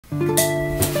Okay,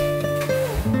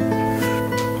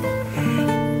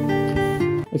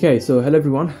 so hello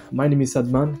everyone, my name is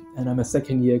Sadman and I'm a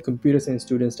second year computer science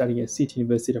student studying at City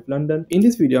University of London. In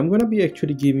this video, I'm going to be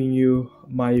actually giving you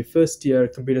my first year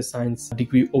computer science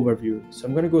degree overview. So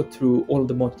I'm going to go through all of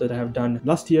the modules that I have done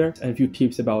last year and a few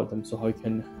tips about them, so how you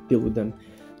can deal with them.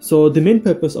 So the main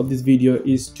purpose of this video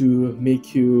is to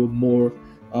make you more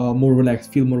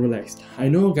relaxed, feel more relaxed. I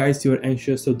know guys, you're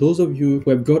anxious, so those of you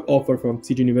who have got offer from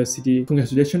City University,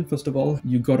 congratulations. First of all,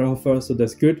 you got an offer, so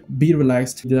that's good. Be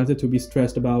relaxed, there's nothing to be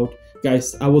stressed about.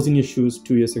 Guys, I was in your shoes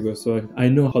 2 years ago, so I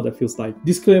know how that feels like.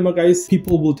 Disclaimer guys,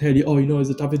 people will tell you, oh, you know, it's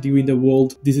the toughest degree in the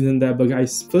world, this and that, but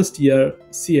guys, first year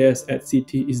CS at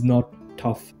City is not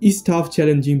tough. It's tough,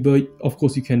 challenging, but of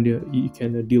course you can deal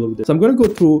with it. So I'm going to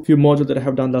go through a few modules that I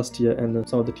have done last year and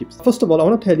some of the tips. First of all, I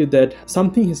want to tell you that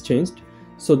something has changed.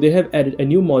 So they have added a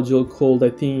new module called,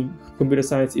 I think, Computer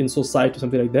Science in Society,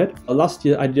 something like that. Last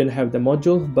year I didn't have the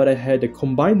module, but I had a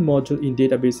combined module in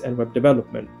database and web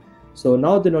development. So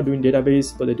now they're not doing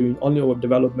database, but they're doing only web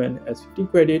development as 15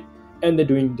 credit, and they're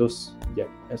doing those,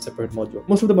 a separate module.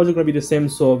 Most of the modules are going to be the same,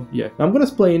 so yeah. Now I'm going to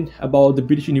explain about the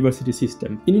British university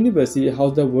system. In university, how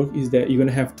that works is that you're going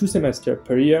to have 2 semesters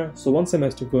per year. So one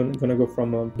semester going to go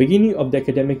from beginning of the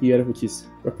academic year, which is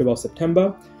roughly about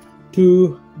September,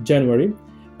 to January.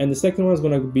 And the second one is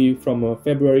going to be from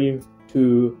February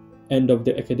to end of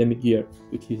the academic year,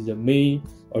 which is May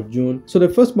or June. So the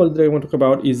first module that I want to talk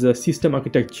about is system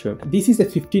architecture. This is a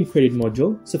 15 credit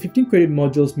module. So 15 credit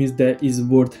modules means that is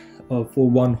worth for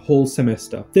one whole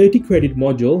semester. 30 credit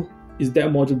module is that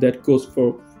module that goes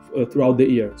for throughout the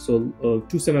year. So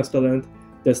 2 semester length,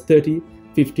 that's 30.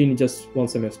 15 just one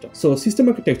semester. So system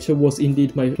architecture was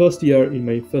indeed my first year in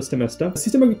my first semester.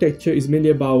 System architecture is mainly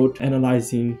about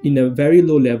analyzing in a very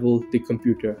low level the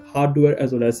computer, hardware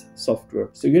as well as software.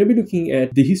 So you're going to be looking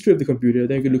at the history of the computer,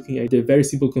 then you're looking at the very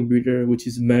simple computer, which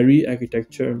is Mary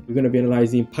architecture. You're going to be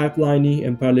analyzing pipelining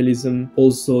and parallelism.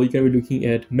 Also, you're going to be looking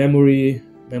at memory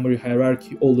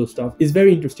hierarchy, all those stuff. It's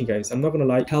very interesting guys, I'm not going to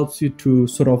lie. It helps you to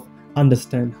sort of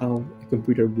understand how a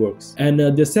computer works. And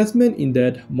the assessment in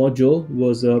that module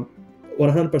was 100%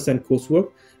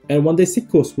 coursework. And when they say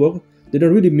coursework, they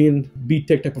don't really mean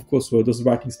BTech type of coursework, those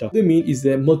writing stuff. They mean is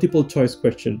a multiple choice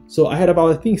question. So I had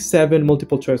about, I think, 7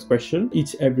 multiple choice questions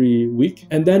each every week.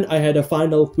 And then I had a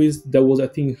final quiz that was, I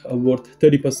think, worth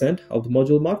 30% of the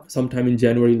module mark sometime in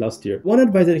January last year. One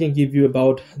advice that I can give you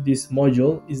about this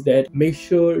module is that make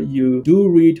sure you do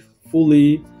read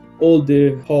fully all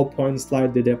the PowerPoint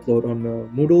slides that they upload on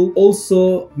Moodle.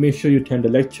 Also, make sure you attend the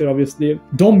lecture, obviously.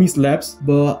 Don't miss labs,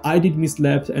 but I did miss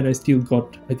labs and I still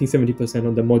got, I think, 70%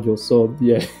 on the module. So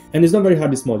yeah, and it's not very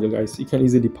hard, this module, guys. You can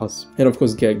easily pass and of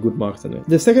course get good marks on it.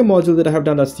 The second module that I have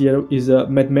done last year is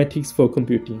mathematics for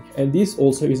computing. And this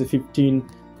also is a 15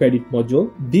 credit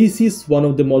module. This is one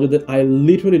of the modules that I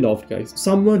literally loved, guys.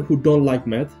 Someone who don't like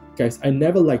math, guys, I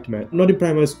never liked math. Not in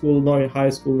primary school, not in high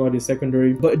school, not in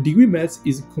secondary. But degree maths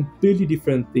is a completely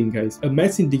different thing, guys. A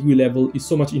maths in degree level is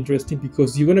so much interesting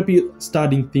because you're gonna be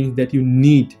studying things that you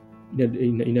need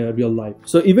in a real life.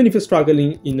 So even if you're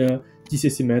struggling in a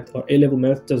GCSE math or A-level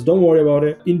math, just don't worry about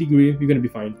it. In degree, you're gonna be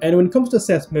fine. And when it comes to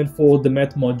assessment for the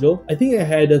math module, I think I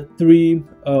had 3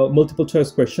 multiple choice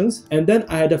questions, and then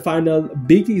I had a final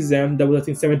big exam that was, I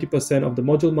think, 70% of the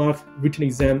module mark, written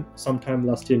exam sometime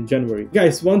last year in January.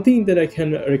 Guys, one thing that I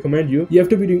can recommend you have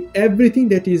to be doing everything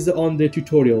that is on the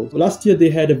tutorial. Last year they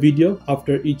had a video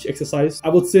after each exercise. I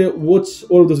would say watch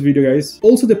all of those videos, guys.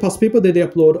 Also the past paper that they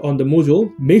upload on the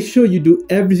module, make sure you do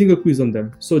every single quiz on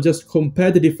them. So just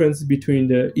compare the difference between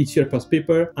the each year past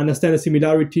paper, understand the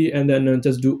similarity, and then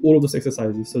just do all of those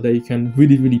exercises so that you can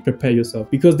really prepare yourself,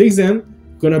 because the exam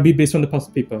gonna be based on the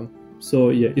past paper. So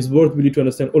yeah, it's worth really to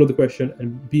understand all of the questions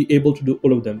and be able to do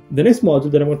all of them. The next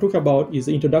module that I'm going to talk about is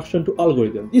the Introduction to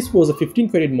Algorithm. This was a 15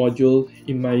 credit module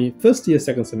in my first year,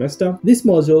 second semester. This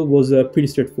module was pretty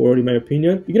straightforward in my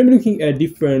opinion. You're going to be looking at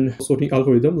different sorting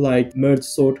algorithm like merge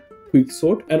sort, quick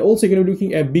sort, and also you're going to be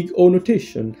looking at big O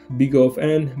notation, big O of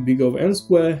n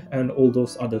square, and all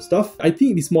those other stuff. I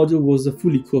think this module was a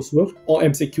fully coursework or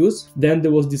MCQs. Then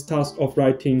there was this task of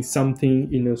writing something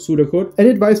in a pseudocode. Any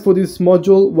advice for this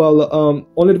module? Well,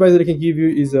 only advice that I can give you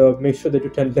is make sure that you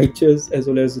attend lectures as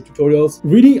well as the tutorials.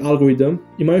 Reading algorithm,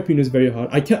 in my opinion, is very hard.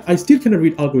 I still cannot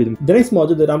read algorithm. The next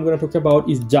module that I'm going to talk about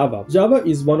is Java. Java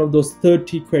is one of those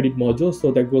 30 credit modules,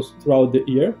 so that goes throughout the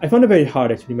year. I found it very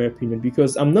hard, actually, in my opinion,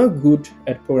 because I'm not good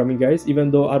at programming, guys,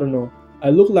 even though, I don't know, I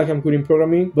look like I'm good in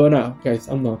programming, but no, guys,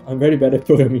 I'm not. I'm very bad at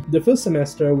programming. The first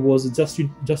semester was just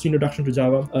introduction to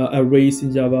Java, arrays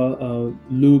in Java,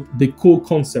 loop, the core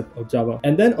concept of Java.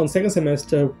 And then on second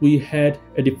semester, we had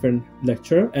a different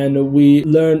lecture, and we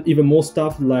learned even more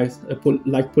stuff like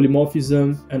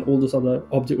polymorphism and all those other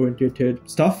object-oriented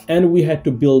stuff. And we had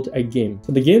to build a game.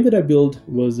 So the game that I built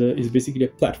is basically a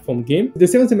platform game. The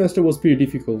second semester was pretty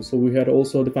difficult, so we had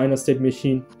also the final state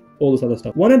machine, all this other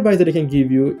stuff. One advice that I can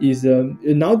give you is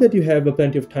now that you have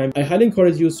plenty of time, I highly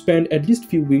encourage you to spend at least a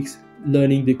few weeks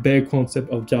learning the bare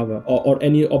concept of Java or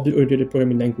any object-oriented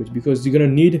programming language, because you're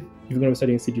gonna need if you're gonna be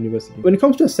studying at City University. When it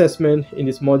comes to assessment in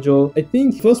this module, I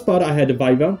think first part I had a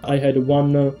Viva. I had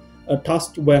one a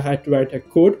task where I had to write a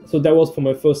code. So that was for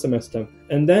my first semester.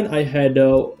 And then I had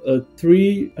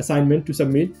 3 assignments to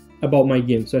submit about my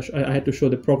game. So I had to show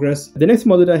the progress. The next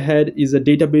module I had is a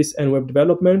database and web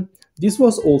development. This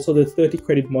was also the 30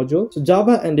 credit module. So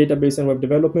Java and database and web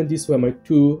development, these were my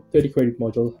 2 30 credit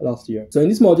modules last year. So in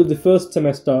this module, the first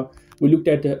semester, we looked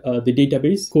at the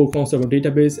database, core concept of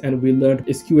database, and we learned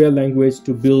SQL language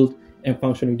to build and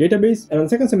functioning database. And on the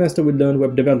second semester, we learned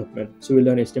web development. So we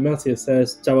learned HTML,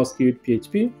 CSS, JavaScript,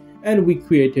 PHP, and we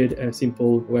created a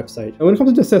simple website. And when it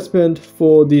comes to the assessment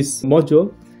for this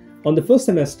module, on the first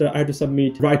semester, I had to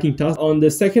submit writing tasks. On the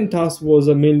second task was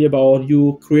mainly about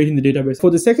you creating the database.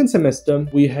 For the second semester,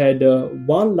 we had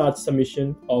one large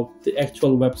submission of the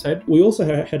actual website. We also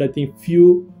had I think,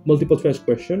 few multiple choice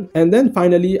questions. And then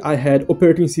finally, I had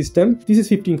operating system. This is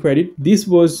 15 credit. This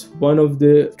was one of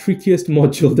the trickiest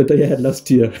modules that I had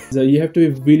last year. So you have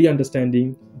to be really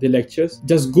understanding the lectures.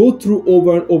 Just go through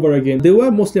over and over again. They were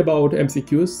mostly about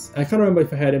MCQs. I can't remember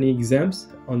if I had any exams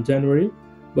on January.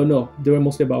 But no, they were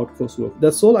mostly about coursework.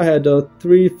 That's all. I had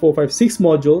 3, 4, 5, 6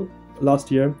 modules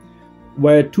last year,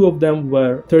 where 2 of them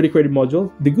were 30 credit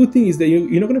module. The good thing is that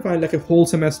you're not going to find like a whole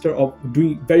semester of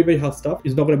doing very, very hard stuff.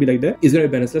 It's not going to be like that. It's going to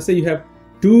be balanced. Let's say you have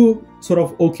 2 sort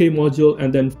of okay module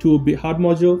and then 2 bit hard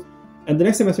module. And the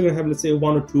next semester you're going to have, let's say,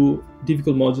 1 or 2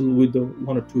 difficult module with the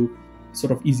 1 or 2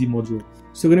 sort of easy module.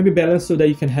 So you're going to be balanced so that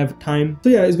you can have time. So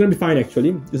yeah, it's going to be fine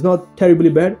actually. It's not terribly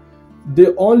bad.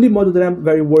 The only module that I'm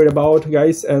very worried about,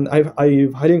 guys, and I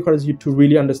highly encourage you to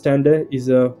really understand it, is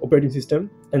operating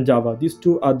system and Java. These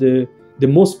 2 are the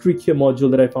most trickier module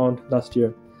that I found last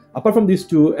year. Apart from these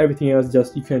 2, everything else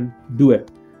just you can do it.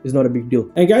 It's not a big deal.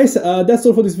 And guys, that's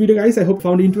all for this video, guys. I hope you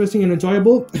found it interesting and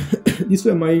enjoyable. These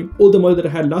were my older module that I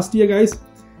had last year, guys.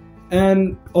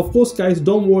 And of course, guys,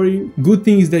 don't worry. Good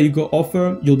thing is that you go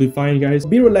offer. You'll be fine, guys.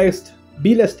 Be relaxed.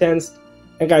 Be less tense.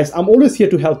 And guys, I'm always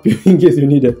here to help you in case you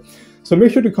need it. So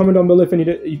make sure to comment down below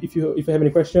if you have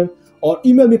any question, or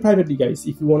email me privately, guys,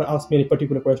 if you want to ask me any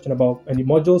particular question about any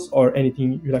modules or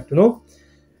anything you'd like to know.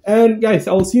 And guys,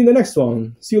 I will see you in the next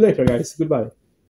one. See you later, guys. Goodbye.